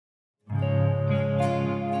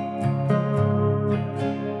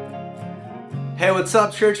Hey, what's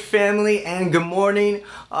up, church family, and good morning.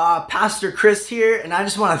 Pastor Chris here, and I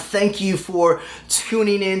just want to thank you for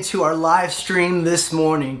tuning in to our live stream this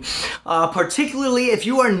morning. Particularly if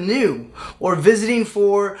you are new or visiting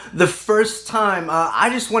for the first time, I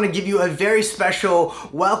just want to give you a very special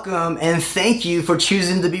welcome and thank you for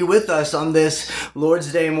choosing to be with us on this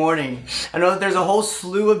Lord's Day morning. I know that there's a whole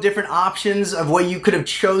slew of different options of what you could have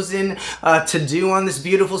chosen to do on this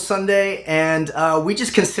beautiful Sunday, and we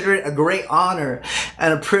just consider it a great honor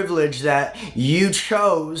and a privilege that you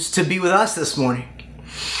chose to be with us this morning.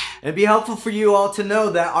 It'd be helpful for you all to know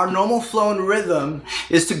that our normal flow and rhythm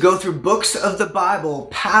is to go through books of the Bible,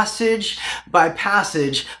 passage by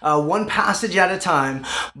passage, one passage at a time.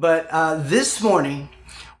 But this morning,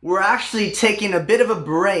 we're actually taking a bit of a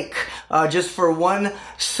break just for one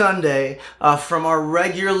Sunday from our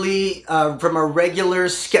regular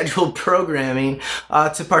scheduled programming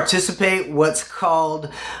to participate in what's called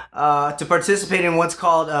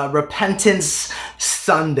Repentance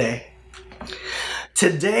Sunday.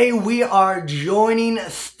 Today we are joining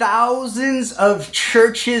thousands of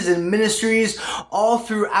churches and ministries all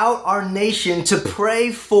throughout our nation to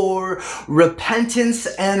pray for repentance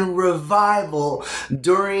and revival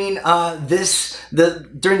during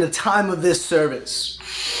the time of this service.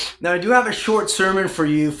 Now, I do have a short sermon for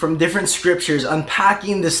you from different scriptures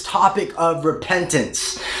unpacking this topic of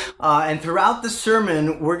repentance. And throughout the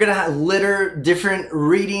sermon, we're going to litter different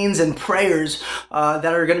readings and prayers that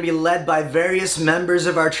are going to be led by various members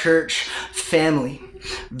of our church family.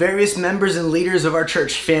 Various members and leaders of our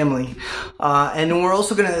church family. And we're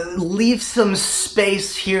also going to leave some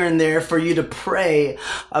space here and there for you to pray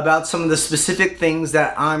about some of the specific things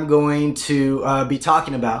that I'm going to be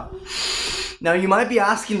talking about. Now, you might be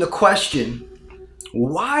asking the question,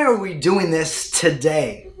 why are we doing this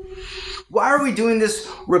today? Why are we doing this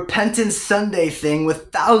Repentance Sunday thing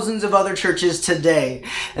with thousands of other churches today?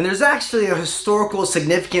 And there's actually a historical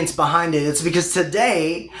significance behind it. It's because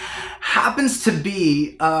today happens to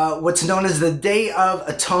be what's known as the Day of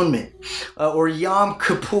Atonement, or Yom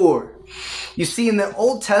Kippur. You see, in the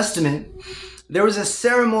Old Testament, there was a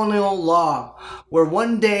ceremonial law where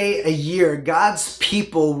one day a year, God's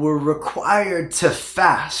people were required to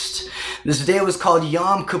fast. This day was called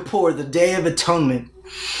Yom Kippur, the Day of Atonement.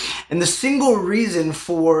 And the single reason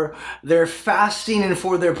for their fasting and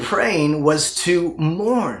for their praying was to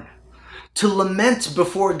mourn, to lament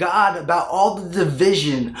before God about all the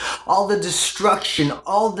division, all the destruction,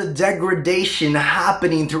 all the degradation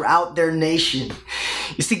happening throughout their nation.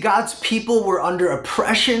 You see, God's people were under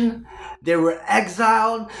oppression. They were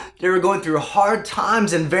exiled. They were going through hard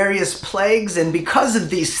times and various plagues. And because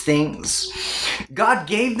of these things, God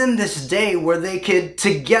gave them this day where they could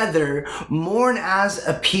together mourn as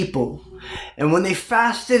a people. And when they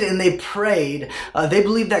fasted and they prayed, they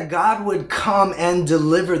believed that God would come and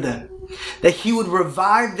deliver them, that he would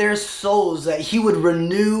revive their souls, that he would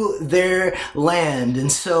renew their land.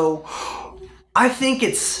 And so I think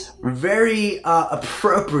it's very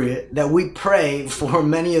appropriate that we pray for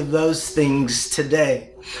many of those things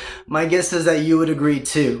today. My guess is that you would agree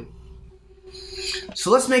too.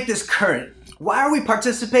 So let's make this current. Why are we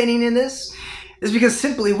participating in this? It's because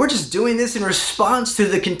simply we're just doing this in response to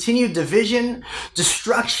the continued division,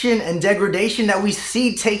 destruction, and degradation that we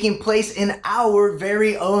see taking place in our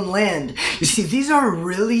very own land. You see, these are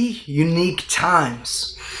really unique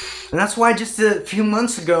times. And that's why just a few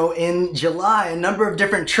months ago in July, a number of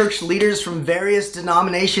different church leaders from various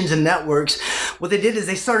denominations and networks, what they did is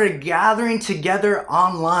they started gathering together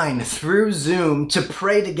online through Zoom to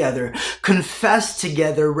pray together, confess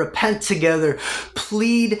together, repent together,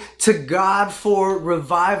 plead to God for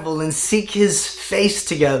revival, and seek his face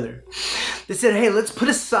together. They said, hey, let's put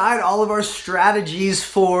aside all of our strategies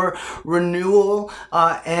for renewal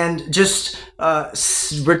and just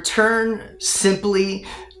return simply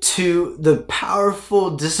to the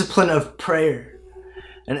powerful discipline of prayer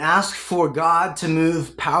and ask for God to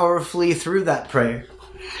move powerfully through that prayer.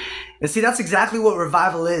 And see, that's exactly what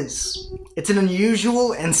revival is. It's an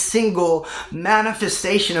unusual and single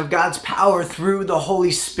manifestation of God's power through the Holy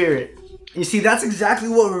Spirit. You see, that's exactly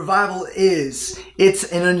what revival is.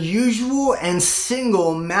 It's an unusual and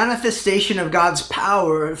single manifestation of God's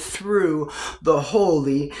power through the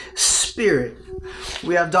Holy Spirit.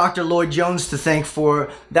 We have Dr. Lloyd Jones to thank for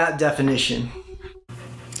that definition.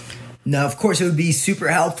 Now, of course, it would be super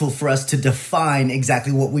helpful for us to define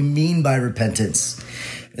exactly what we mean by repentance.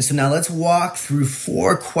 And so now let's walk through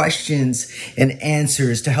 4 questions and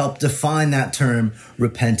answers to help define that term,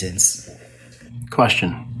 repentance.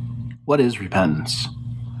 Question: what is repentance?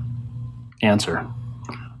 Answer: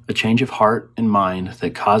 a change of heart and mind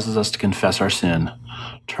that causes us to confess our sin,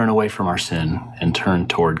 turn away from our sin, and turn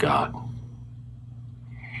toward God.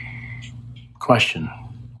 Question: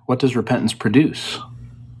 what does repentance produce?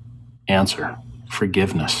 Answer: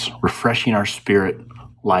 forgiveness, refreshing our spirit,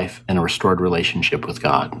 life, and a restored relationship with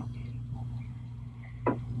God.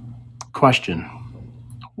 Question: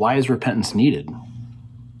 why is repentance needed?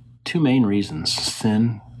 Two main reasons: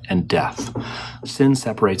 sin and death. Sin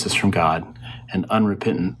separates us from God, and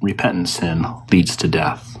repentant sin leads to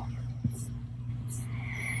death.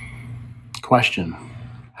 Question: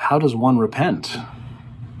 how does one repent?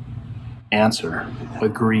 Answer: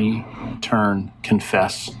 agree, turn,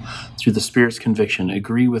 confess. Through the Spirit's conviction,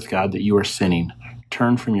 agree with God that you are sinning,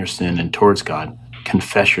 turn from your sin and towards God,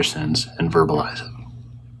 confess your sins, and verbalize it.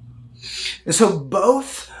 And so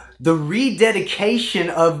both the rededication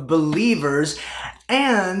of believers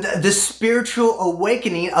and the spiritual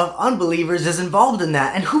awakening of unbelievers is involved in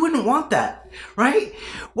that. And who wouldn't want that, right?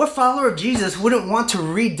 What follower of Jesus wouldn't want to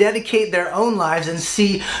rededicate their own lives and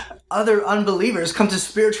see other unbelievers come to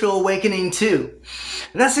spiritual awakening too?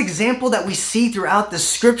 And that's the example that we see throughout the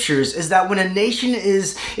scriptures, is that when a nation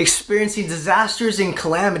is experiencing disasters and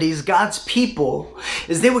calamities, God's people,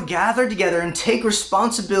 as they would gather together and take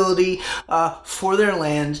responsibility for their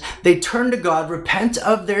land, they turn to God, repent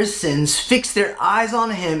of their sins, fix their eyes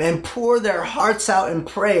on Him, and pour their hearts out in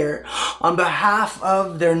prayer on behalf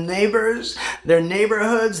of their neighbors, their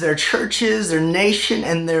neighborhoods, their churches, their nation,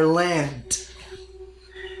 and their land.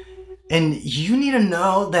 And you need to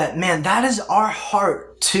know that, man, that is our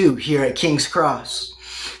heart too here at King's Cross.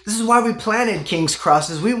 This is why we planted King's Cross,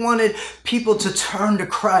 is we wanted people to turn to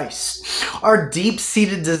Christ. Our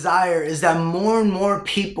deep-seated desire is that more and more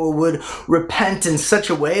people would repent in such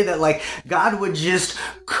a way that, like, God would just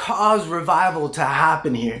cause revival to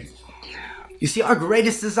happen here. You see, our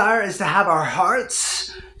greatest desire is to have our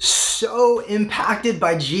hearts so impacted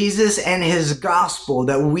by Jesus and His gospel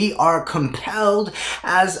that we are compelled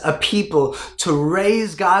as a people to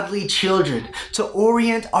raise godly children, to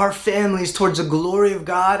orient our families towards the glory of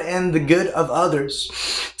God and the good of others,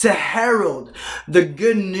 to herald the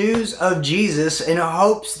good news of Jesus in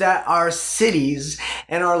hopes that our cities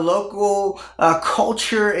and our local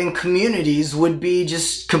culture and communities would be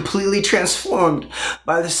just completely transformed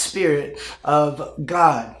by the Spirit of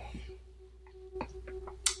God.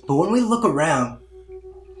 But when we look around,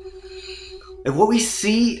 if what we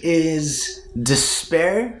see is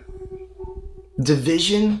despair,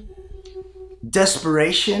 division,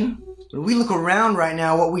 desperation, when we look around right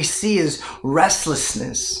now, what we see is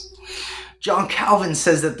restlessness. John Calvin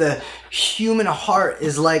says that the human heart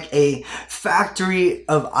is like a factory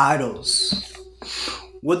of idols.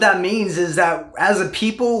 What that means is that as a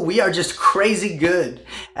people, we are just crazy good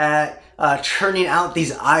at churning out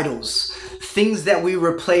these idols, things that we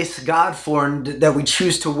replace God for and that we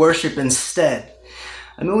choose to worship instead.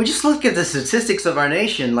 I mean, we just look at the statistics of our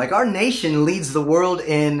nation. Like, our nation leads the world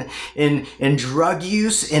in drug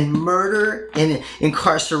use, in murder, in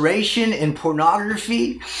incarceration, in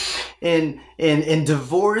pornography, in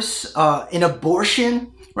divorce, in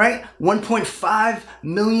abortion. Right? 1.5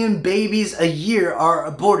 million babies a year are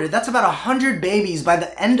aborted. That's about 100 babies by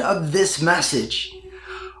the end of this message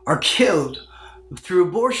are killed through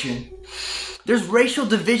abortion. There's racial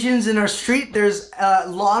divisions in our street. There's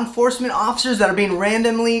law enforcement officers that are being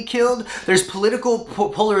randomly killed. There's political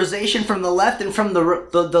polarization from the left and from the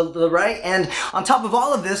right. And on top of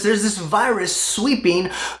all of this, there's this virus sweeping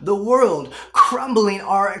the world, crumbling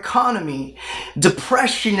our economy.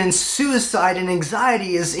 Depression and suicide and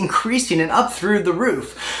anxiety is increasing and up through the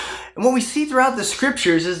roof. And what we see throughout the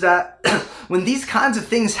scriptures is that when these kinds of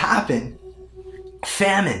things happen,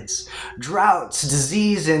 famines, droughts,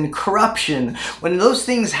 disease, and corruption, when those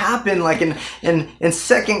things happen, like in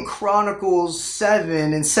 2 Chronicles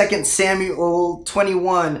 7, in 2 Samuel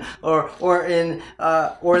 21, or in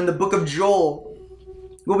the book of Joel,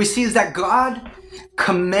 what we see is that God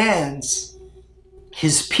commands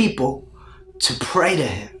His people to pray to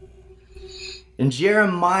Him. In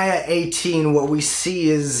Jeremiah 18, what we see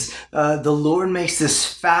is the Lord makes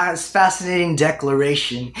this fascinating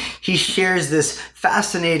declaration. He shares this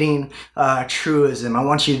fascinating truism. I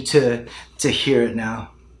want you to hear it now.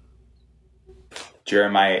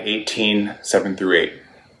 Jeremiah 18, 7 through 8.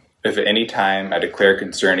 If at any time I declare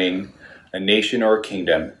concerning a nation or a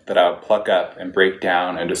kingdom that I will pluck up and break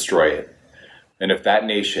down and destroy it, and if that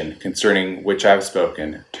nation concerning which I have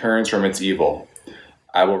spoken turns from its evil,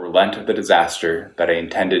 I will relent of the disaster that I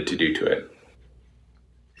intended to do to it.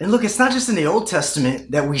 And look, it's not just in the Old Testament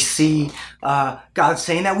that we see God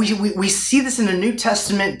saying that. We see this in the New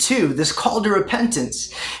Testament too, this call to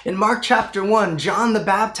repentance. In Mark chapter 1, John the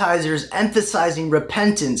Baptizer is emphasizing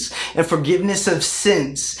repentance and forgiveness of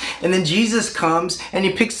sins. And then Jesus comes and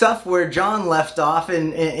he picks up where John left off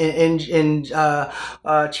in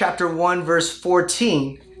chapter 1, verse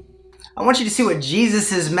 14. I want you to see what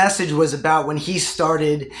Jesus' message was about when he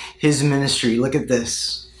started his ministry. Look at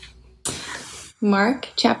this. Mark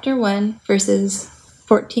chapter 1, verses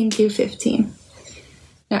 14 through 15.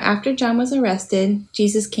 Now after John was arrested,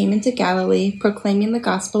 Jesus came into Galilee, proclaiming the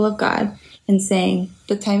gospel of God, and saying,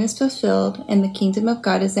 "The time is fulfilled, and the kingdom of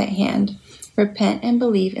God is at hand. Repent and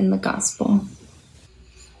believe in the gospel."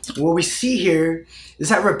 What we see here is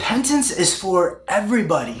that repentance is for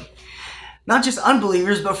everybody. Not just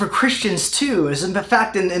unbelievers, but for Christians too. As in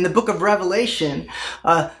fact, in the book of Revelation,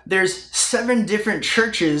 there's 7 different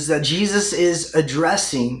churches that Jesus is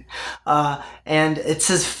addressing. And it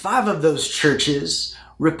says 5 of those churches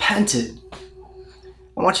repented.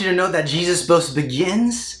 I want you to know that Jesus both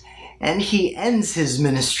begins and he ends his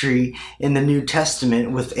ministry in the New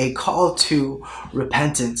Testament with a call to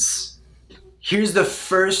repentance. Here's the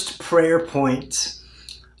first prayer point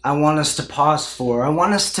I want us to pause for. I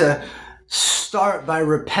want us to start by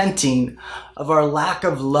repenting of our lack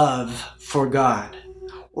of love for God.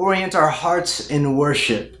 Orient our hearts in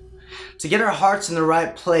worship. To get our hearts in the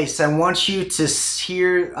right place, I want you to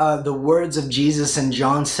hear the words of Jesus in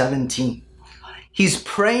John 17. He's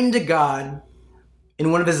praying to God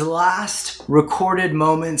in one of his last recorded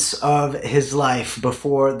moments of his life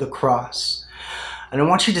before the cross. And I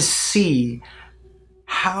want you to see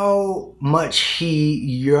how much he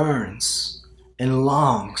yearns and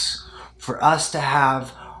longs for us to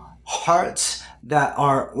have hearts that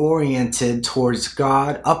are oriented towards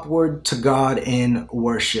God, upward to God in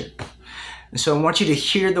worship. And so I want you to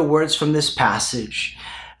hear the words from this passage,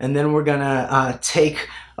 and then we're going to take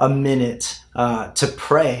a minute to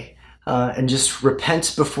pray and just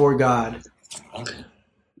repent before God.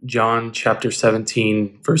 John chapter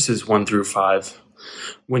 17, verses 1 through 5.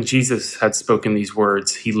 When Jesus had spoken these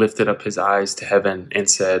words, he lifted up his eyes to heaven and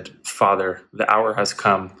said, "Father, the hour has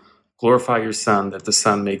come. Glorify your Son, that the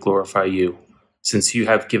Son may glorify you, since you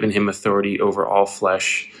have given him authority over all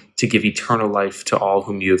flesh, to give eternal life to all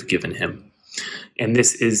whom you have given him. And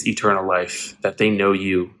this is eternal life, that they know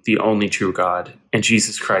you, the only true God, and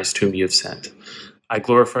Jesus Christ whom you have sent. I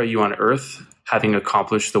glorify you on earth, having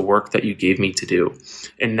accomplished the work that you gave me to do.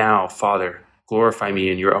 And now, Father, glorify me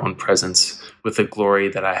in your own presence with the glory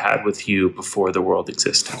that I had with you before the world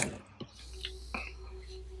existed."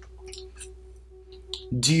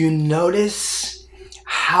 Do you notice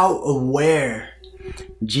how aware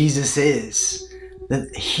Jesus is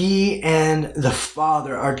that he and the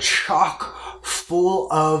Father are chock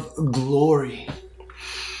full of glory?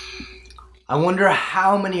 I wonder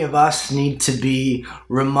how many of us need to be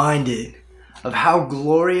reminded of how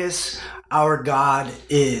glorious our God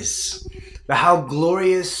is, of how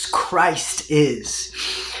glorious Christ is.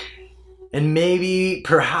 And maybe,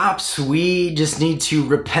 perhaps, we just need to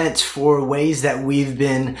repent for ways that we've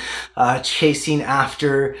been chasing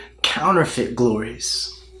after counterfeit glories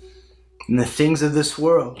in the things of this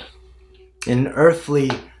world, in earthly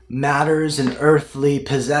matters and earthly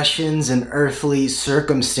possessions and earthly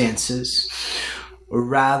circumstances,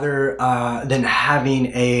 rather than having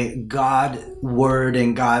a God word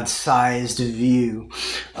and God sized view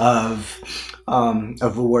of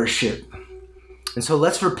worship. And so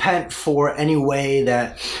let's repent for any way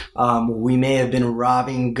that we may have been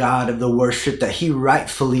robbing God of the worship that he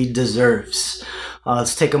rightfully deserves.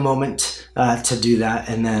 Let's take a moment to do that,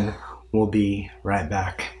 and then we'll be right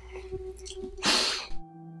back.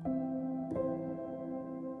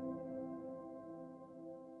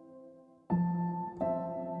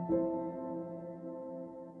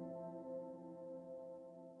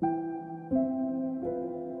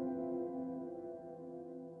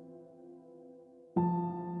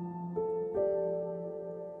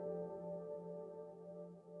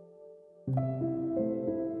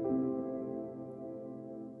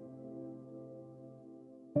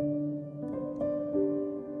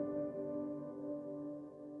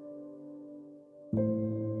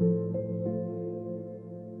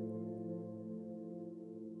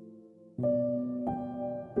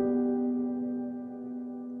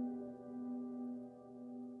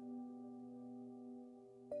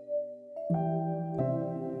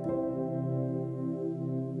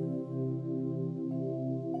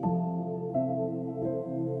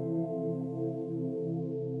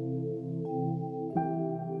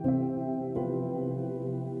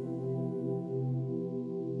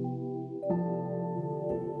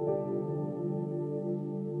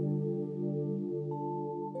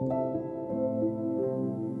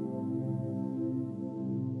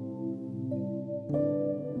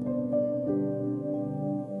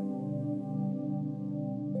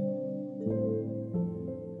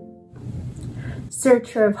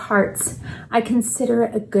 Searcher of hearts, I consider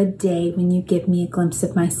it a good day when you give me a glimpse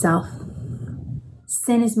of myself.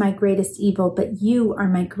 Sin is my greatest evil, but you are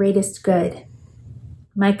my greatest good.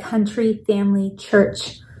 My country, family,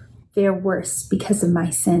 church fare worse because of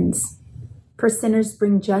my sins. For sinners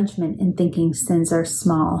bring judgment in thinking sins are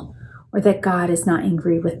small, or that God is not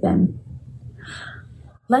angry with them.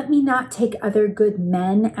 Let me not take other good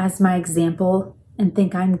men as my example and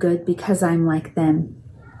think I'm good because I'm like them.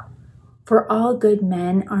 For all good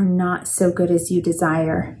men are not so good as you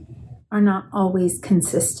desire, are not always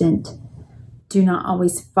consistent, do not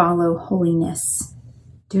always follow holiness,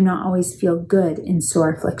 do not always feel good in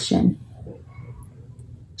sore affliction.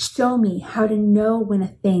 Show me how to know when a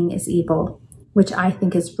thing is evil, which I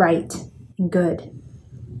think is right and good.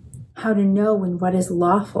 How to know when what is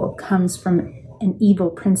lawful comes from an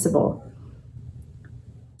evil principle.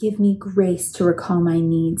 Give me grace to recall my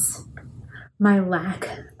needs, my lack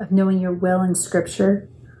of knowing your will in Scripture,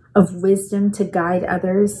 of wisdom to guide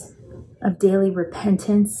others, of daily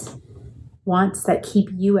repentance, wants that keep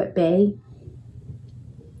you at bay,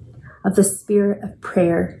 of the spirit of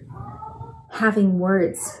prayer, having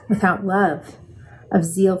words without love, of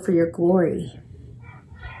zeal for your glory,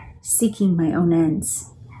 seeking my own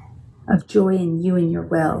ends, of joy in you and your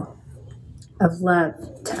will, of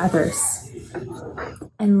love to others.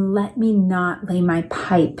 And let me not lay my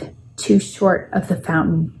pipe too short of the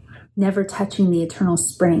fountain, never touching the eternal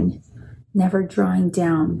spring, never drawing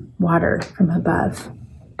down water from above.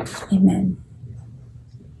 Amen.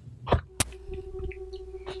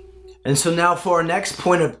 And so now for our next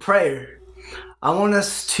point of prayer, I want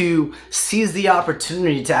us to seize the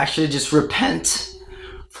opportunity to actually just repent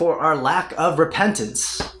for our lack of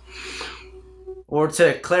repentance. Or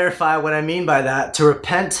to clarify what I mean by that, to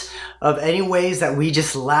repent of any ways that we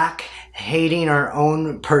just lack hating our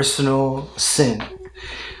own personal sin.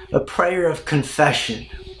 A prayer of confession.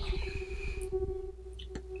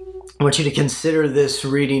 I want you to consider this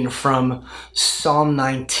reading from Psalm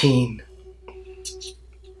 19.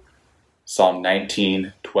 Psalm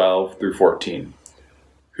 19, 12 through 14.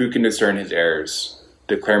 Who can discern his errors?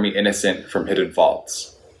 Declare me innocent from hidden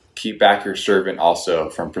faults. Keep back your servant also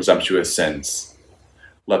from presumptuous sins.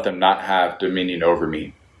 Let them not have dominion over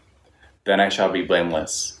me. Then I shall be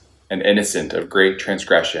blameless and innocent of great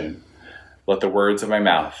transgression. Let the words of my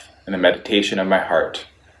mouth and the meditation of my heart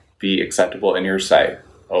be acceptable in your sight,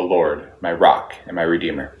 O Lord, my rock and my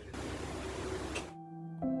redeemer.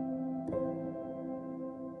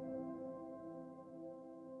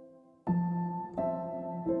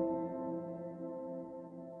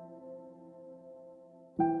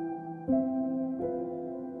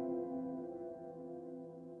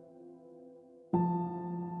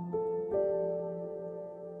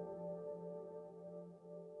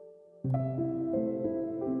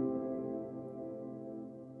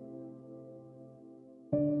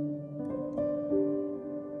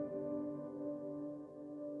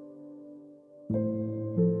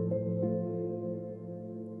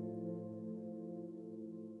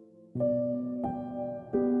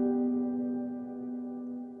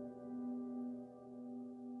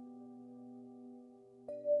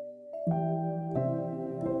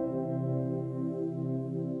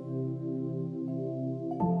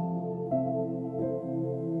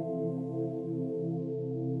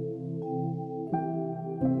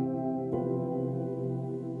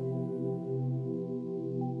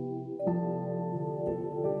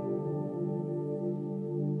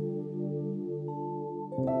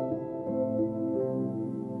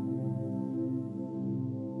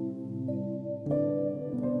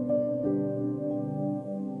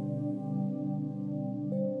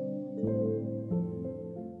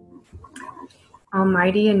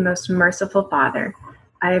 Almighty and most merciful Father,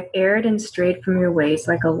 I have erred and strayed from your ways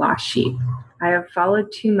like a lost sheep. I have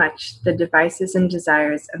followed too much the devices and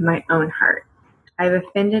desires of my own heart. I have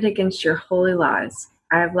offended against your holy laws.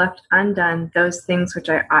 I have left undone those things which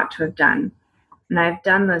I ought to have done, and I have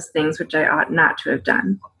done those things which I ought not to have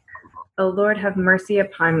done. O Lord, have mercy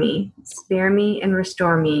upon me. Spare me and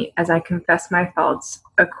restore me as I confess my faults,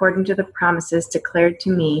 according to the promises declared to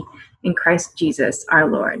me in Christ Jesus our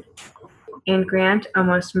Lord. And grant, O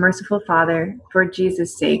most merciful Father, for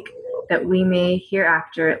Jesus' sake, that we may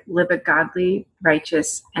hereafter live a godly,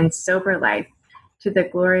 righteous, and sober life to the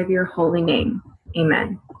glory of your holy name.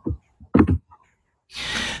 Amen.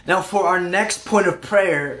 Now for our next point of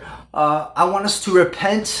prayer, I want us to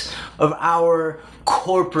repent of our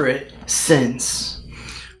corporate sins.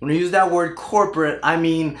 When I use that word corporate, I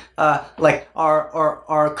mean like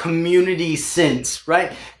our community sins,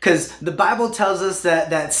 right? Because the Bible tells us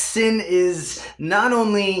that sin is not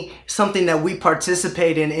only something that we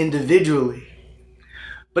participate in individually,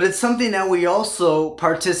 but it's something that we also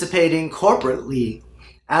participate in corporately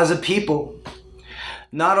as a people.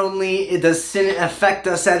 Not only does sin affect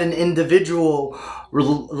us at an individual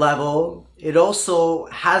level, it also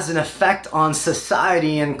has an effect on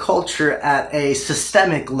society and culture at a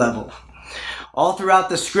systemic level. All throughout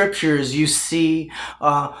the scriptures, you see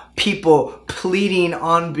people pleading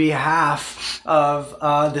on behalf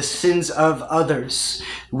of the sins of others.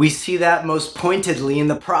 We see that most pointedly in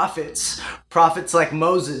the prophets like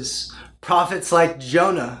Moses, prophets like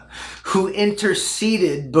Jonah, who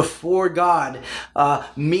interceded before God,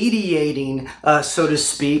 mediating, so to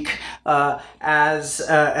speak, as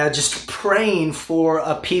just praying for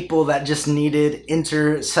a people that just needed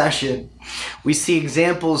intercession. We see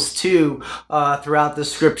examples too throughout the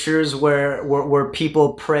scriptures where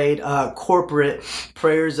people prayed corporate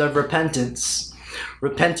prayers of repentance,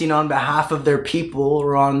 repenting on behalf of their people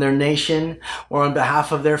or on their nation or on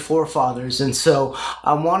behalf of their forefathers. And so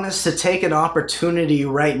I want us to take an opportunity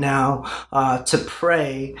right now to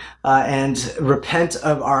pray and repent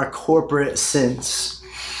of our corporate sins.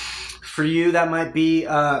 For you, that might be,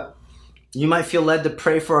 you might feel led to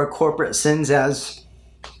pray for our corporate sins as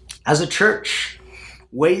a church.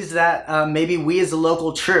 Ways that maybe we as a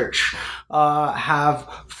local church have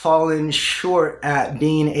fallen short at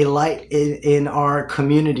being a light in our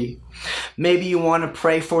community. Maybe you want to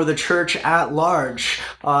pray for the church at large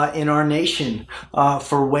in our nation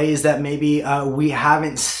for ways that maybe we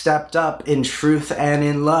haven't stepped up in truth and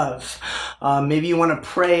in love. Maybe you want to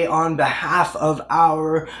pray on behalf of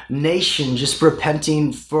our nation, just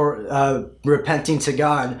repenting to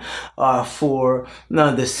God for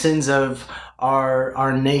the sins of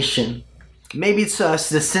our nation. Maybe it's the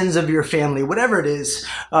sins of your family, whatever it is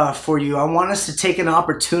for you. I want us to take an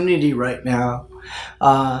opportunity right now,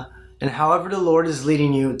 and however the Lord is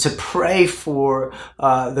leading you, to pray for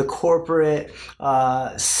the corporate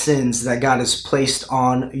sins that God has placed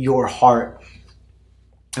on your heart.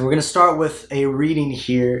 And we're going to start with a reading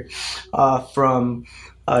here from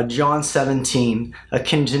John 17, a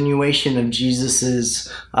continuation of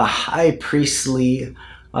Jesus's high priestly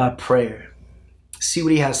prayer. See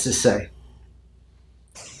what he has to say.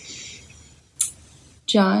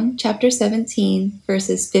 John chapter 17,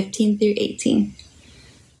 verses 15 through 18.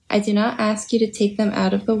 I do not ask you to take them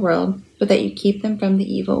out of the world, but that you keep them from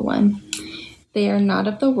the evil one. They are not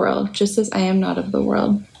of the world, just as I am not of the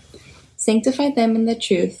world. Sanctify them in the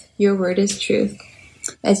truth. Your word is truth.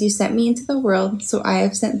 As you sent me into the world, so I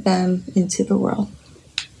have sent them into the world.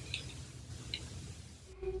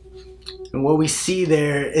 And what we see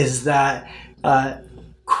there is that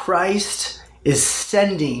Christ is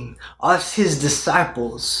sending us, his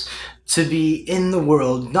disciples, to be in the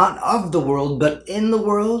world, not of the world, but in the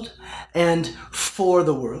world and for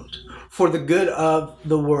the world, for the good of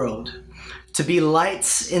the world, to be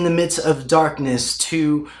lights in the midst of darkness,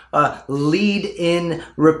 to lead in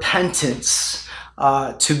repentance,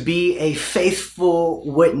 to be a faithful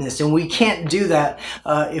witness. And we can't do that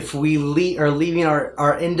if we are leaving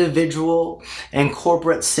our individual and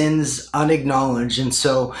corporate sins unacknowledged. And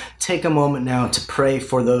so take a moment now to pray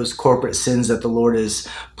for those corporate sins that the Lord has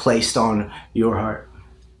placed on your heart.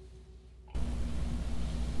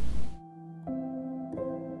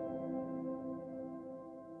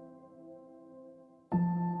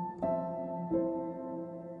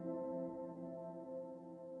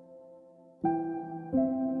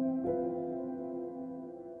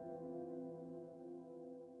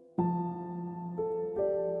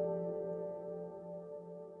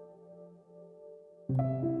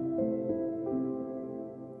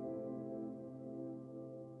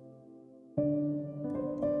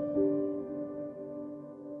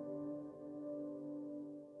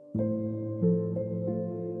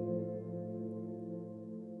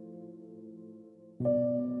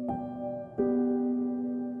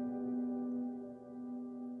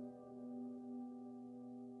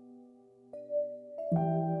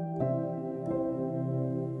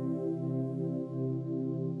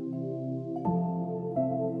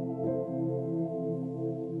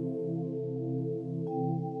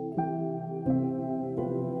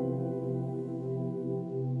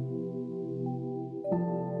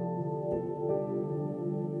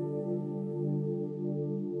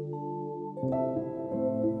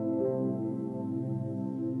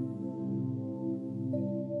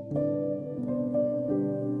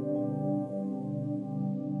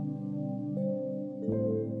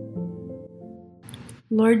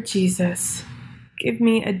 Lord Jesus, give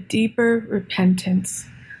me a deeper repentance,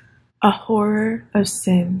 a horror of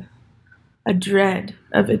sin, a dread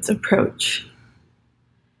of its approach.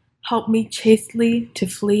 Help me chastely to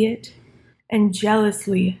flee it and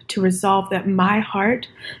jealously to resolve that my heart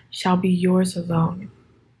shall be yours alone.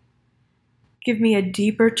 Give me a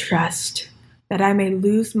deeper trust that I may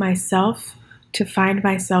lose myself to find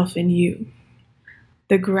myself in you,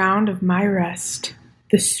 the ground of my rest,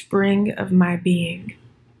 the spring of my being.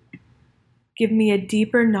 Give me a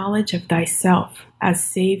deeper knowledge of thyself as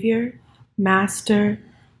Savior, Master,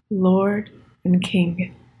 Lord, and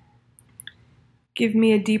King. Give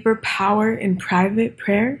me a deeper power in private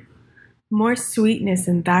prayer, more sweetness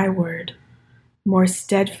in thy word, more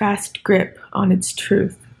steadfast grip on its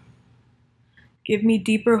truth. Give me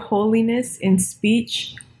deeper holiness in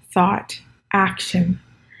speech, thought, action,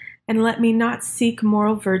 and let me not seek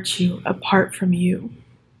moral virtue apart from you.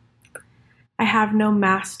 I have no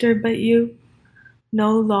master but you,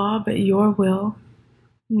 no law but your will,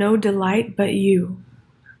 no delight but you,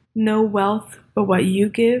 no wealth but what you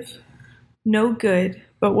give, no good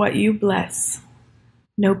but what you bless,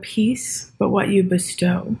 no peace but what you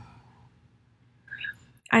bestow.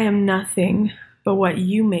 I am nothing but what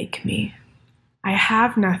you make me. I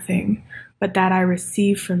have nothing but that I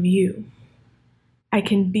receive from you. I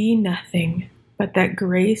can be nothing but that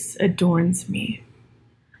grace adorns me.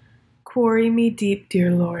 Quarry me deep, dear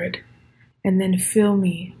Lord, and then fill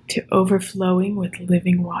me to overflowing with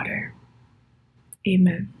living water.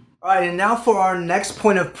 Amen. All right, and now for our next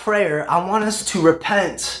point of prayer, I want us to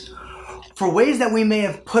repent for ways that we may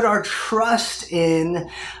have put our trust in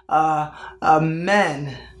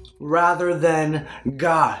men rather than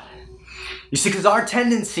God. You see, because our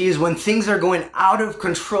tendency is when things are going out of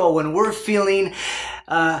control, when we're feeling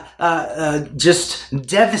just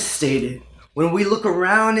devastated, when we look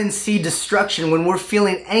around and see destruction, when we're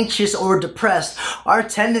feeling anxious or depressed, our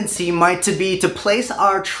tendency might be to place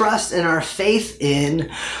our trust and our faith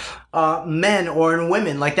in men or in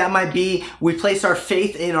women. Like that might be, we place our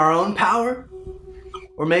faith in our own power,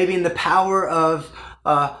 or maybe in the power of,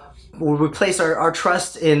 or we place our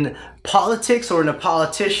trust in politics or in a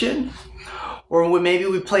politician. Or maybe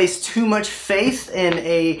we place too much faith in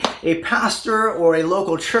a pastor or a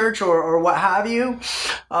local church or what have you.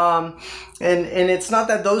 And it's not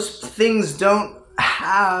that those things don't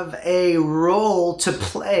have a role to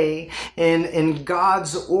play in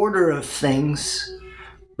God's order of things,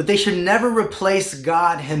 but they should never replace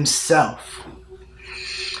God himself.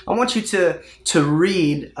 I want you to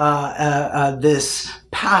read this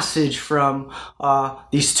passage from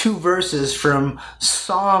these two verses from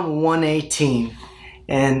Psalm 118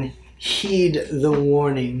 and heed the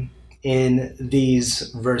warning in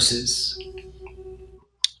these verses.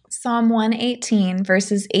 Psalm 118,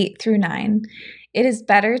 verses 8 through 9. It is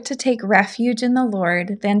better to take refuge in the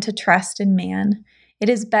Lord than to trust in man. It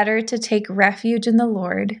is better to take refuge in the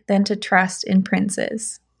Lord than to trust in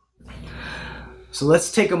princes. So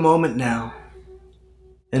let's take a moment now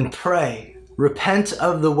and pray. Repent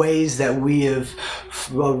of the ways that we have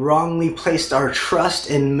wrongly placed our trust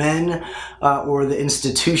in men or the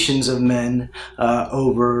institutions of men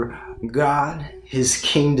over God, his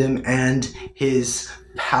kingdom, and his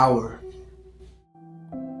power.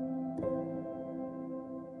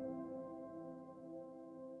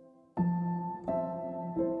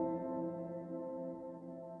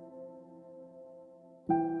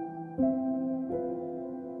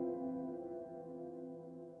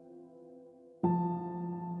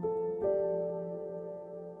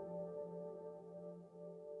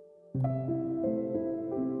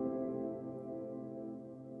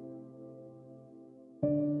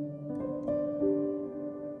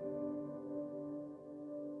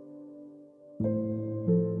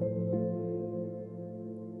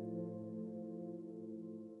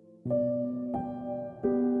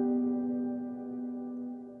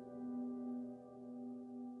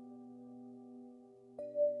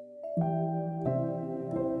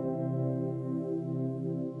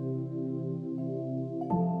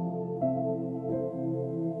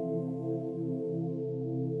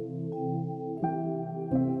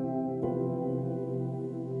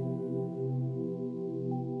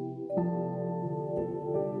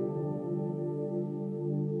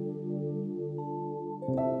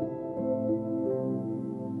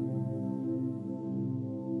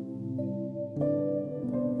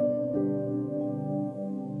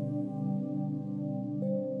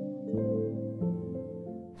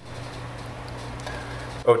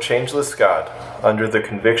 O changeless God, under the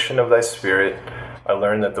conviction of thy Spirit, I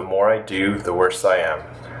learn that the more I do, the worse I am.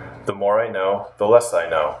 The more I know, the less I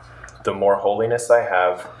know. The more holiness I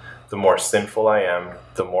have, the more sinful I am.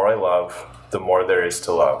 The more I love, the more there is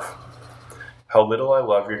to love. How little I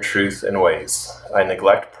love your truth and ways. I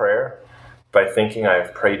neglect prayer by thinking I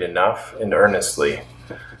have prayed enough and earnestly,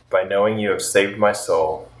 by knowing you have saved my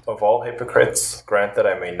soul, Of all hypocrites, grant that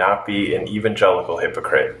I may not be an evangelical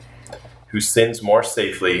hypocrite, who sins more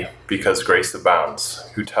safely because grace abounds,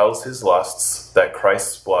 who tells his lusts that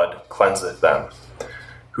Christ's blood cleanseth them,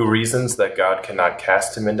 who reasons that God cannot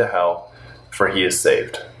cast him into hell, for he is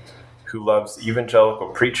saved, who loves evangelical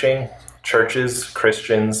preaching, churches,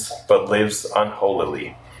 Christians, but lives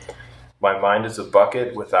unholily. My mind is a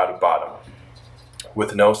bucket without a bottom,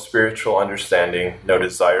 with no spiritual understanding, no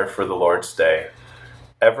desire for the Lord's day,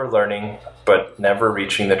 ever learning, but never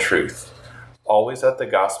reaching the truth, always at the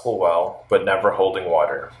gospel well, but never holding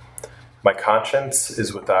water. My conscience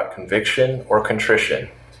is without conviction or contrition,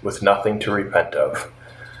 with nothing to repent of.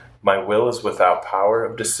 My will is without power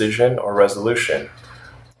of decision or resolution.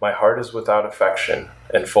 My heart is without affection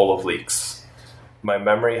and full of leaks. My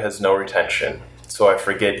memory has no retention, so I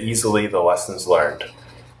forget easily the lessons learned,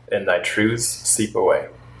 and thy truths seep away.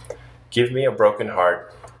 Give me a broken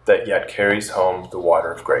heart that yet carries home the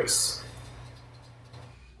water of grace.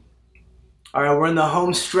 All right, we're in the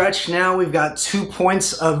home stretch now. We've got 2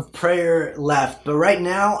 points of prayer left. But right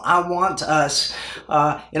now, I want us,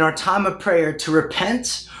 in our time of prayer, to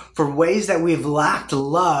repent for ways that we've lacked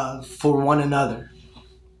love for one another.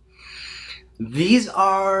 These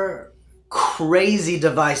are crazy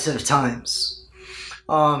divisive times.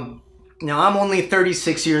 Now, I'm only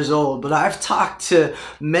 36 years old, but I've talked to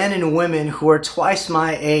men and women who are twice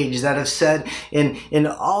my age that have said in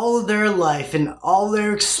all of their life, in all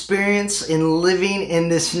their experience in living in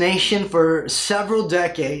this nation for several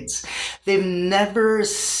decades, they've never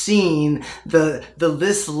seen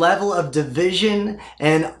this level of division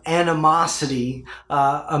and animosity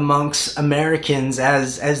amongst Americans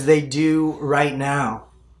as they do right now.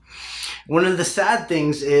 One of the sad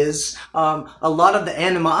things is a lot of the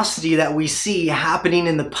animosity that we see happening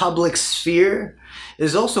in the public sphere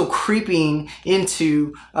is also creeping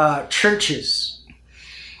into churches.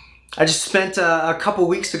 I just spent a couple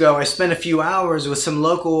weeks ago, I spent a few hours with some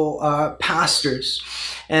local pastors.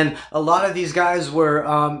 And a lot of these guys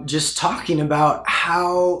were just talking about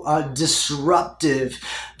how disruptive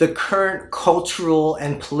the current cultural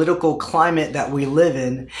and political climate that we live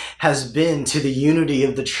in has been to the unity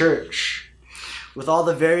of the church. With all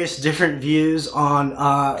the various different views on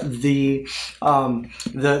the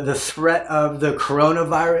threat of the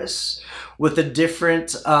coronavirus, with the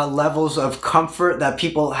different levels of comfort that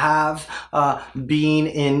people have being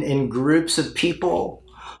in groups of people,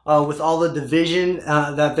 with all the division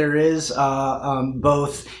that there is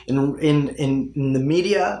both in the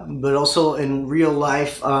media, but also in real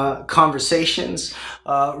life conversations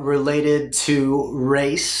related to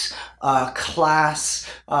race, class,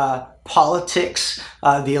 politics,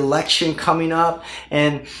 the election coming up.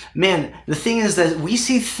 And man, the thing is that we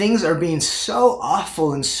see things are being so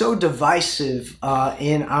awful and so divisive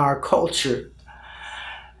in our culture.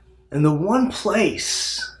 And the one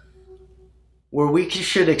place where we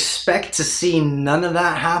should expect to see none of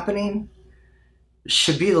that happening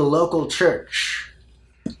should be the local church.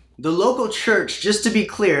 The local church, just to be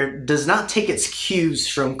clear, does not take its cues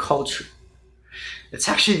from culture. It's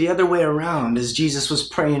actually the other way around, as Jesus was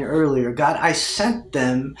praying earlier. God, I sent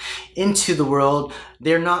them into the world.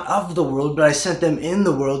 They're not of the world, but I sent them in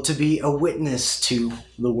the world to be a witness to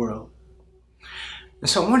the world. And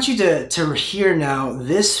so I want you to hear now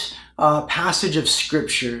this passage of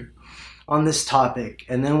scripture on this topic,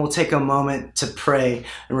 and then we'll take a moment to pray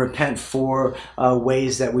and repent for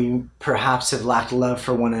ways that we perhaps have lacked love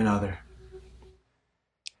for one another.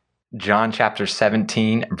 John chapter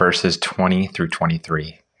 17, verses 20 through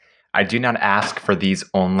 23. I do not ask for these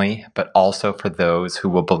only, but also for those who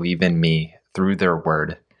will believe in me through their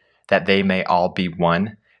word, that they may all be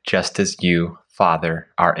one, just as you, Father,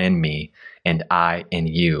 are in me, and I in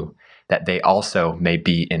you, that they also may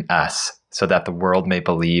be in us, so that the world may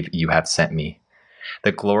believe you have sent me.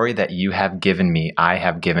 The glory that you have given me, I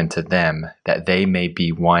have given to them, that they may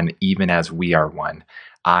be one even as we are one,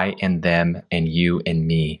 I in them and you in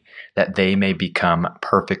me, that they may become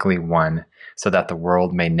perfectly one, so that the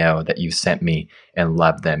world may know that you sent me and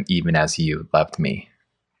loved them even as you loved me.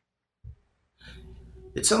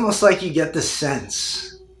 It's almost like you get the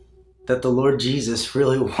sense that the Lord Jesus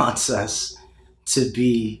really wants us to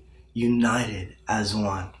be united as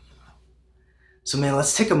one. So man,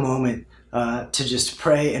 let's take a moment to just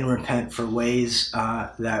pray and repent for ways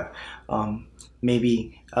that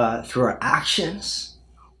maybe through our actions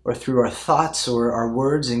or through our thoughts or our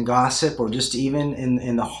words and gossip, or just even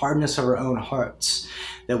in the hardness of our own hearts,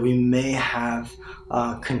 that we may have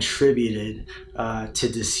contributed to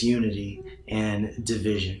disunity and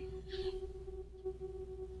division.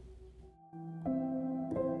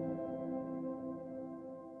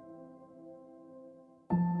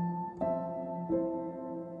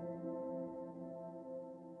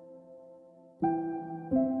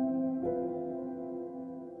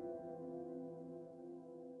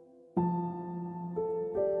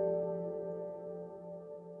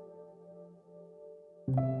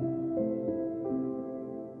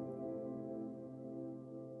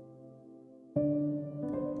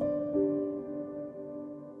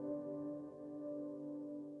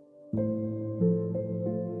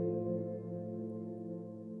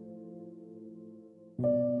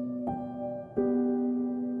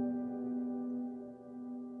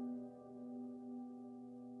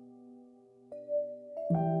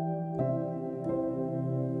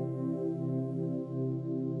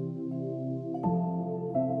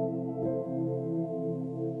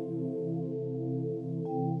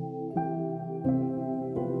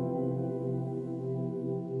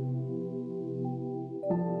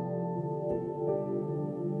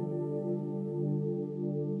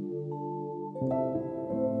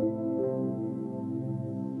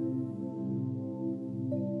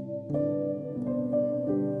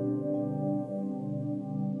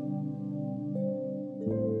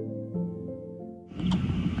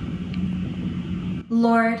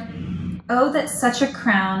 Lord, oh, that such a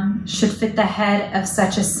crown should fit the head of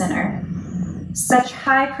such a sinner. Such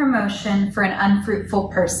high promotion for an unfruitful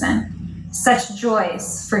person, such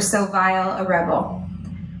joys for so vile a rebel.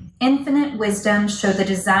 Infinite wisdom show the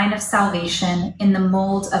design of salvation in the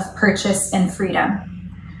mold of purchase and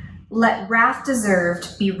freedom. Let wrath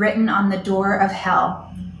deserved be written on the door of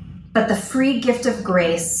hell, but the free gift of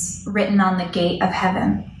grace written on the gate of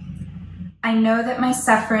heaven. I know that my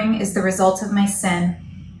suffering is the result of my sin,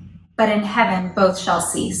 but in heaven both shall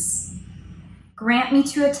cease. Grant me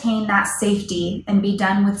to attain that safety and be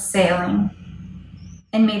done with sailing,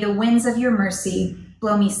 and may the winds of your mercy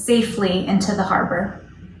blow me safely into the harbor.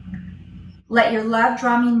 Let your love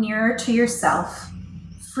draw me nearer to yourself,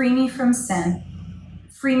 free me from sin,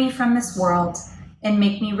 free me from this world, and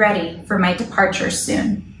make me ready for my departure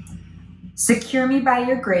soon. Secure me by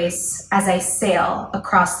your grace as I sail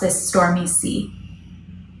across this stormy sea.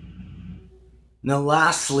 Now,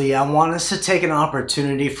 lastly, I want us to take an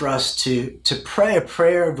opportunity for us to pray a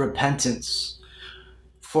prayer of repentance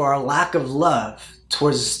for our lack of love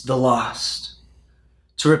towards the lost,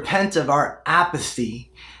 to repent of our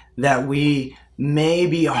apathy that we may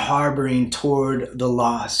be harboring toward the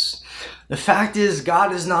lost. The fact is,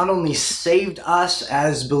 God has not only saved us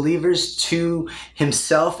as believers to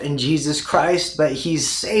himself in Jesus Christ, but he's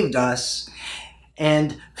saved us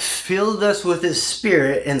and filled us with his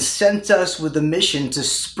Spirit and sent us with a mission to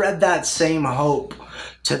spread that same hope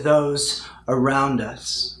to those around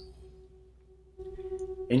us.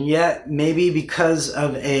 And yet, maybe because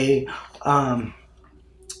of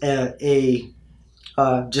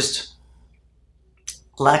just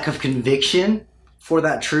lack of conviction for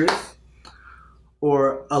that truth,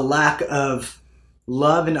 or a lack of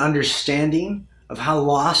love and understanding of how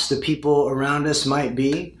lost the people around us might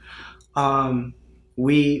be,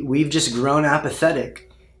 we've just grown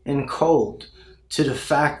apathetic and cold to the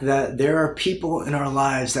fact that there are people in our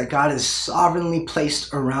lives that God has sovereignly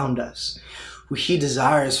placed around us, who he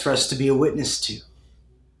desires for us to be a witness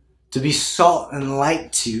to be salt and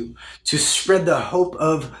light to spread the hope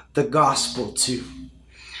of the gospel to.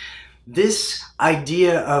 This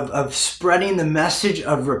idea of spreading the message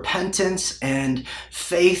of repentance and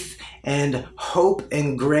faith and hope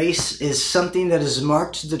and grace is something that has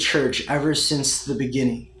marked the church ever since the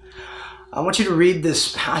beginning. I want you to read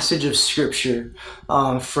this passage of scripture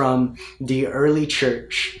from the early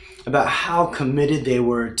church about how committed they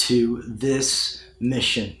were to this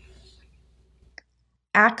mission.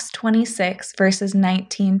 Acts 26, verses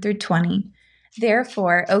 19 through 20.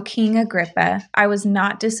 Therefore, O King Agrippa, I was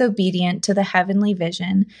not disobedient to the heavenly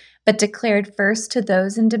vision, but declared first to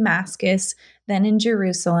those in Damascus, then in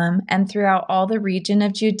Jerusalem, and throughout all the region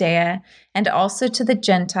of Judea, and also to the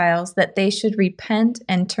Gentiles, that they should repent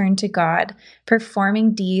and turn to God,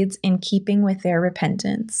 performing deeds in keeping with their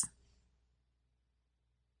repentance.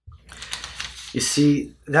 You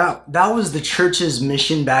see, that was the church's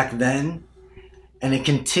mission back then, and it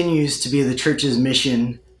continues to be the church's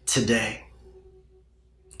mission today.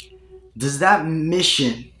 Does that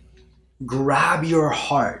mission grab your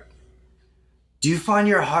heart? Do you find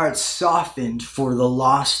your heart softened for the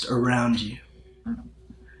lost around you?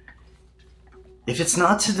 If it's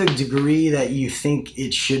not to the degree that you think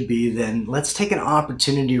it should be, then let's take an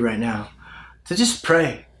opportunity right now to just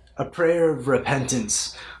pray a prayer of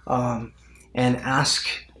repentance and ask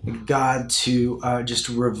God to just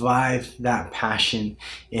revive that passion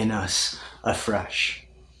in us afresh.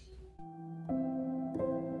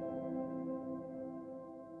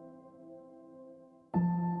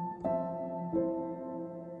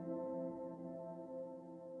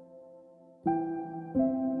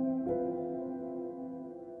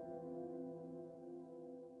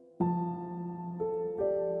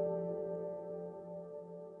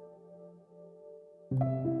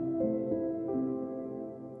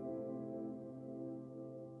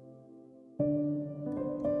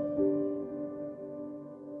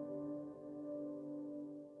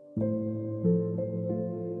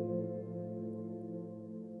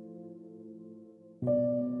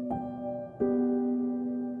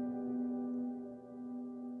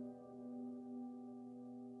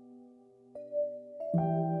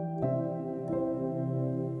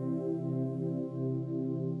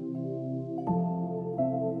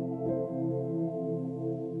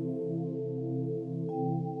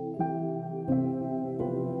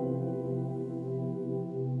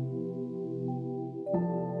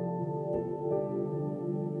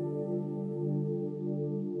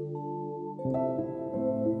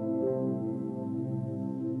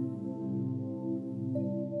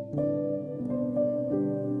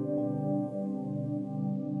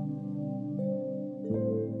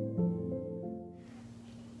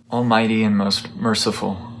 Almighty and most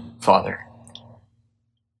merciful Father,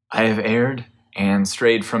 I have erred and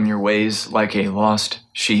strayed from your ways like a lost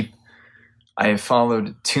sheep. I have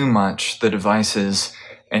followed too much the devices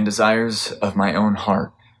and desires of my own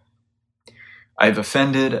heart. I have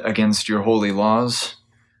offended against your holy laws.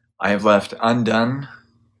 I have left undone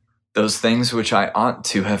those things which I ought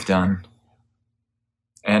to have done,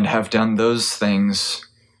 and have done those things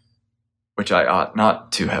which I ought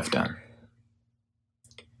not to have done.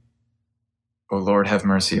 O Lord, have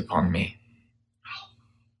mercy upon me.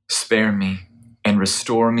 Spare me and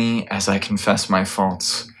restore me as I confess my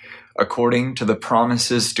faults, according to the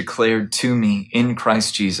promises declared to me in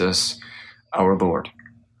Christ Jesus, our Lord.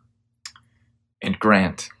 And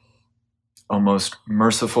grant, O most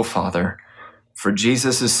merciful Father, for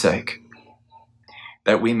Jesus' sake,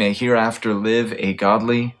 that we may hereafter live a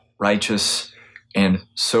godly, righteous, and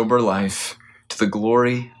sober life to the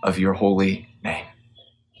glory of your holy name.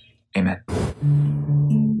 Amen.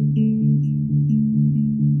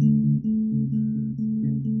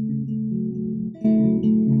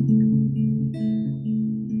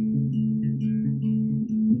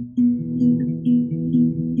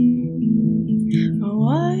 I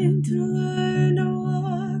want to learn to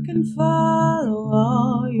walk and follow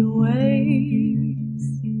all your ways.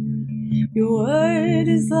 Your word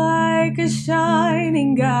is like a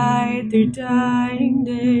shining guide through dying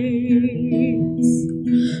days.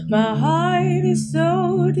 My heart is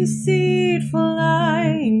so deceitful,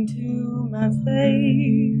 lying to my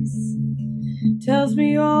face. Tells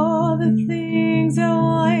me all the things I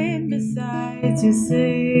want besides your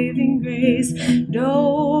saving grace.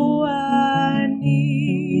 No, I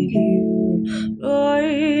need you,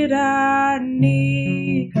 Lord, I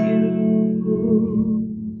need you.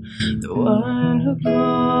 The one who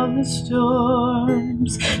calmed the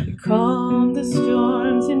storms, you calm the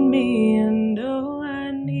storms in me, and oh,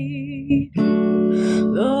 I need you,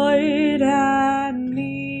 Lord, I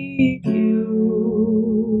need you.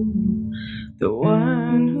 The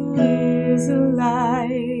one who is a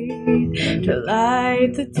light to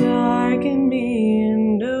light the dark in me,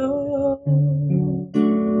 and oh,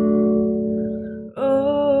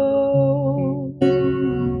 oh,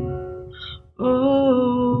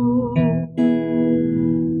 oh,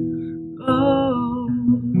 oh.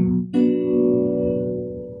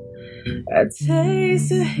 I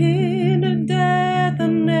taste a hint of death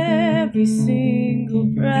on every single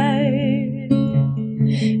breath,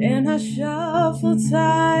 and I shuffle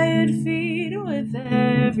tired feet with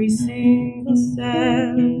every single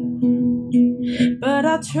step. But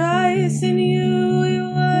I trust in you, your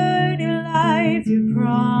word, your life, your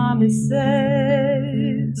promises.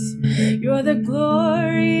 You're the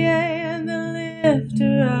glory and the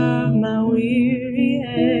lifter of my weary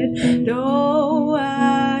head. Oh,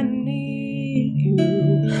 I need you,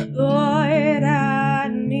 Lord, I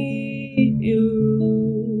need you.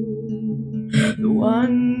 The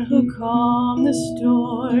one who calmed the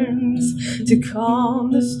storms, to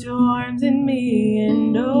calm the storms in me,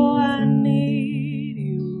 and oh, I need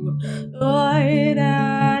you, Lord,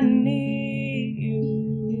 I need you.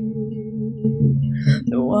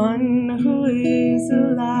 The one who is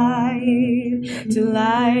a light to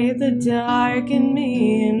light the dark in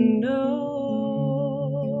me, and oh,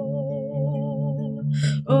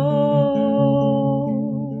 oh,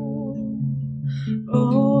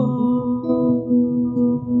 oh.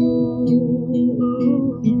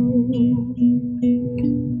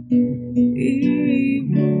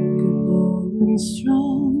 Irrevocable and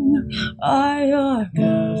strong are your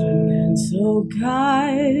covenants, O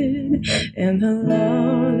God, and the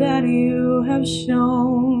love that you have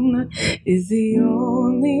shown is the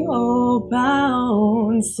only hope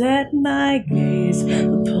bound. Set my gaze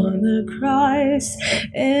upon the cross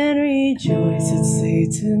and rejoice at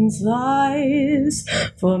Satan's lies,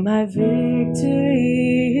 for my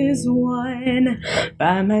victory is won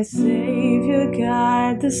by my Savior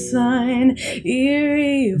God the Son.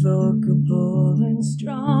 Irrevocable and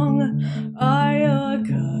strong are your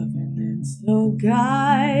covenants, O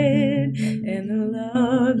God, and the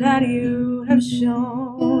love that you have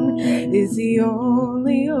shown is the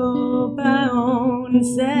only hope I own.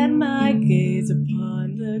 Set my gaze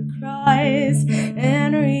upon the cross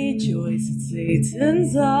and rejoice at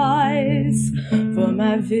Satan's eyes, for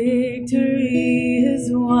my victory is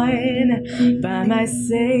won by my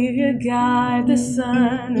Savior God the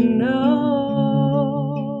Son. And oh,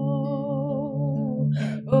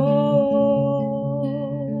 oh,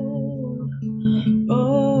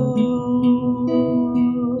 oh,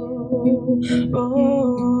 oh,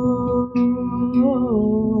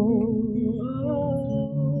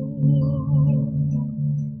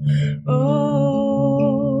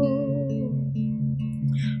 oh.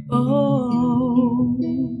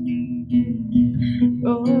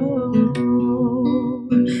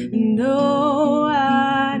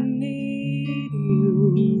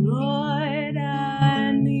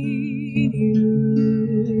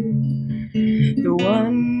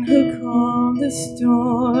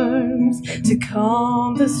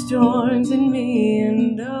 calm the storms in me,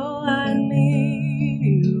 and oh, I need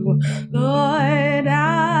you, Lord,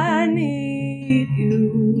 I need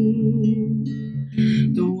you,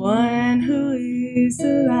 the one who is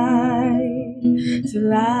the light, to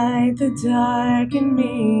light the dark in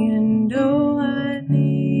me, and oh, I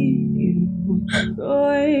need you,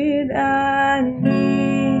 Lord, I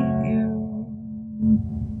need you,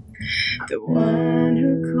 the one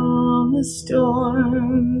who calms the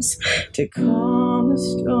storms, to calm the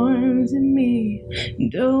storms in me,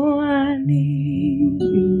 and oh, I need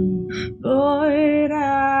you, Lord,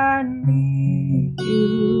 I need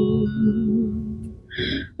you,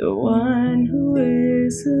 the one who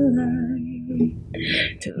is the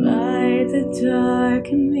light, to light the dark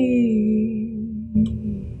in me.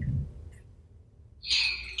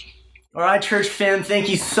 All right, church fam, thank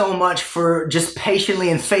you so much for just patiently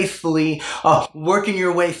and faithfully working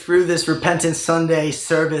your way through this Repentance Sunday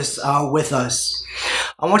service with us.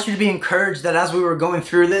 I want you to be encouraged that as we were going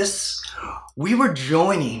through this, we were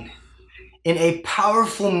joining in a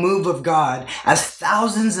powerful move of God as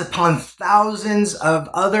thousands upon thousands of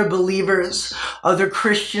other believers, other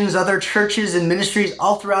Christians, other churches and ministries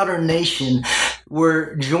all throughout our nation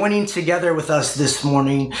were joining together with us this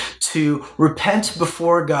morning to repent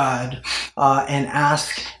before God and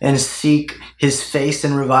ask and seek his face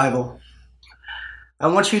in revival. I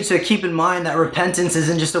want you to keep in mind that repentance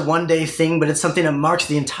isn't just a one-day thing, but it's something that marks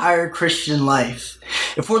the entire Christian life.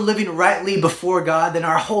 If we're living rightly before God, then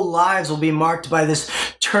our whole lives will be marked by this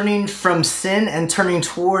turning from sin and turning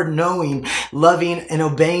toward knowing, loving, and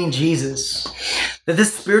obeying Jesus. That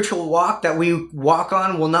this spiritual walk that we walk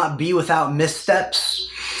on will not be without missteps.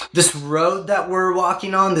 This road that we're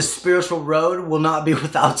walking on, this spiritual road, will not be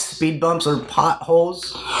without speed bumps or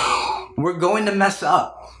potholes. We're going to mess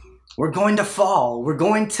up. We're going to fall. We're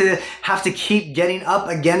going to have to keep getting up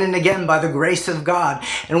again and again by the grace of God.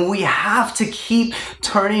 And we have to keep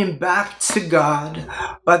turning back to God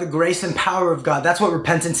by the grace and power of God. That's what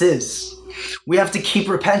repentance is. We have to keep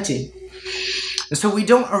repenting. And so we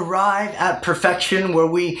don't arrive at perfection where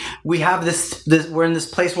we have this we're in this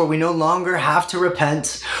place where we no longer have to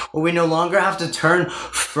repent, where we no longer have to turn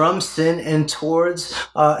from sin and towards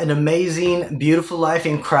an amazing, beautiful life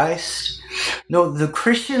in Christ. No, the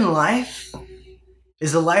Christian life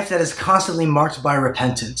is a life that is constantly marked by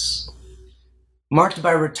repentance, marked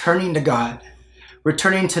by returning to God,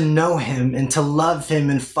 returning to know him and to love him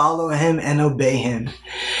and follow him and obey him.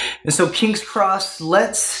 And so King's Cross,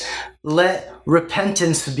 let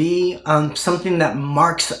repentance be something that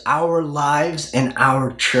marks our lives and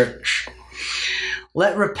our church.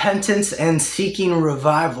 Let repentance and seeking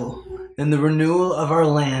revival and the renewal of our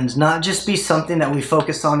land not just be something that we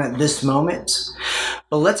focus on at this moment,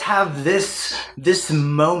 but let's have this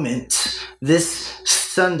moment, this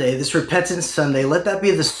Sunday, this Repentance Sunday, let that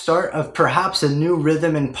be the start of perhaps a new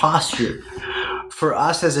rhythm and posture for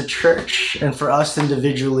us as a church and for us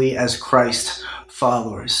individually as Christ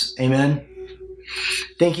followers. Amen.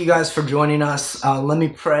 Thank you guys for joining us. Let me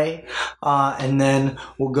pray, and then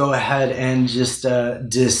we'll go ahead and just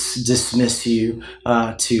dismiss you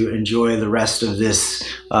to enjoy the rest of this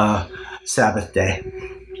Sabbath day.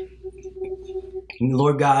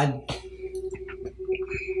 Lord God,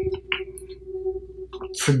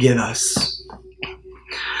 forgive us.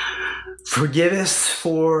 Forgive us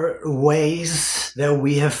for ways that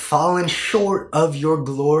we have fallen short of your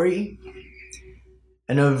glory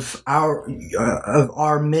and of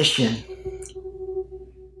our mission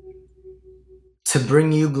to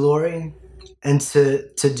bring you glory and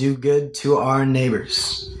to do good to our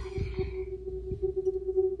neighbors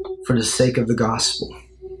for the sake of the gospel.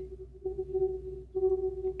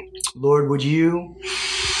 Lord, would you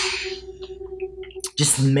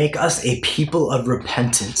just make us a people of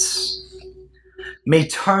repentance? May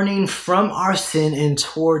turning from our sin and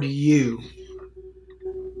toward you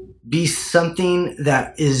be something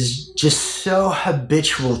that is just so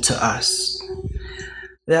habitual to us,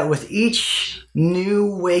 that with each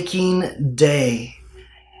new waking day,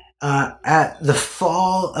 at the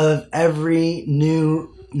fall of every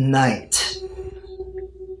new night,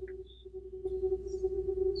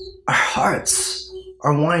 our hearts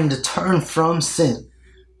are wanting to turn from sin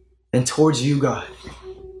and towards you, God.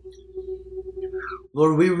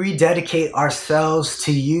 Lord, we rededicate ourselves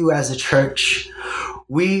to you as a church.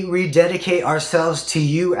 We rededicate ourselves to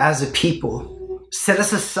you as a people. Set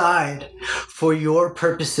us aside for your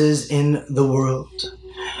purposes in the world.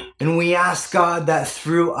 And we ask, God, that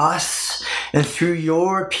through us and through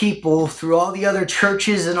your people, through all the other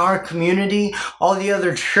churches in our community, all the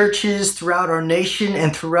other churches throughout our nation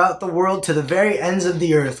and throughout the world to the very ends of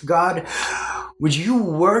the earth, God, Would you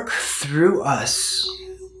work through us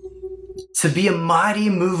to be a mighty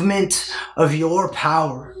movement of your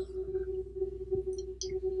power,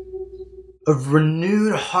 of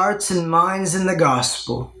renewed hearts and minds in the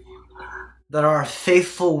gospel, that are a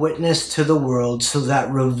faithful witness to the world, so that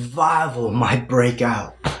revival might break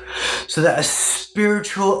out, so that a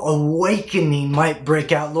spiritual awakening might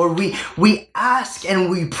break out. Lord, we ask and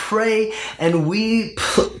we pray and we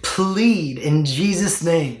plead in Jesus'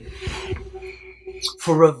 name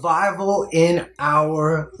for revival in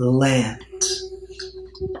our land.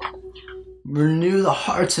 Renew the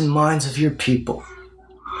hearts and minds of your people.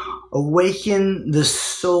 Awaken the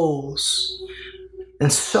souls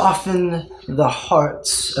and soften the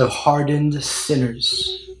hearts of hardened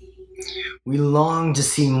sinners. We long to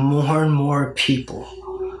see more and more people,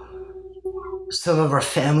 some of our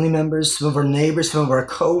family members, some of our neighbors, some of our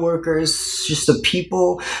co-workers, just the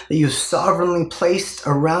people that you've sovereignly placed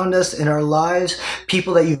around us in our lives,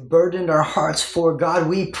 people that you've burdened our hearts for. God,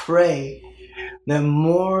 we pray that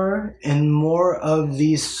more and more of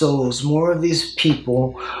these souls, more of these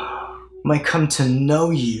people might come to know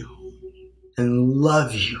you and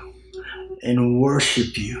love you and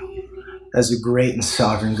worship you as a great and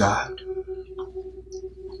sovereign God.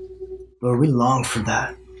 Lord, we long for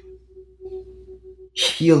that.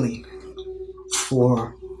 Healing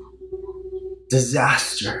for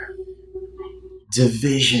disaster,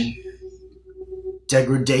 division,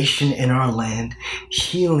 degradation in our land.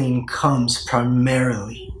 Healing comes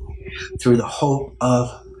primarily through the hope of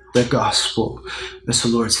the gospel. And so,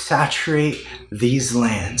 Lord, saturate these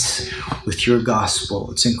lands with your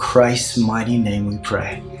gospel. It's in Christ's mighty name we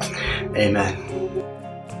pray. Amen.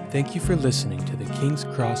 Thank you for listening to the King's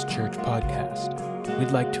Cross Church podcast.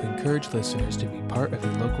 We'd like to encourage listeners to be part of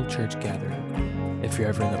a local church gathering. If you're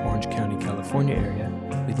ever in the Orange County, California area,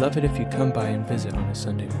 we'd love it if you come by and visit on a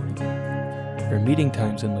Sunday morning. For meeting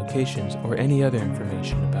times and locations or any other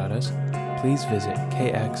information about us, please visit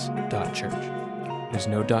kx.church. There's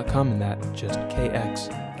no .com in that, just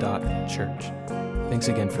kx.church. Thanks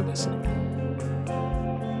again for listening.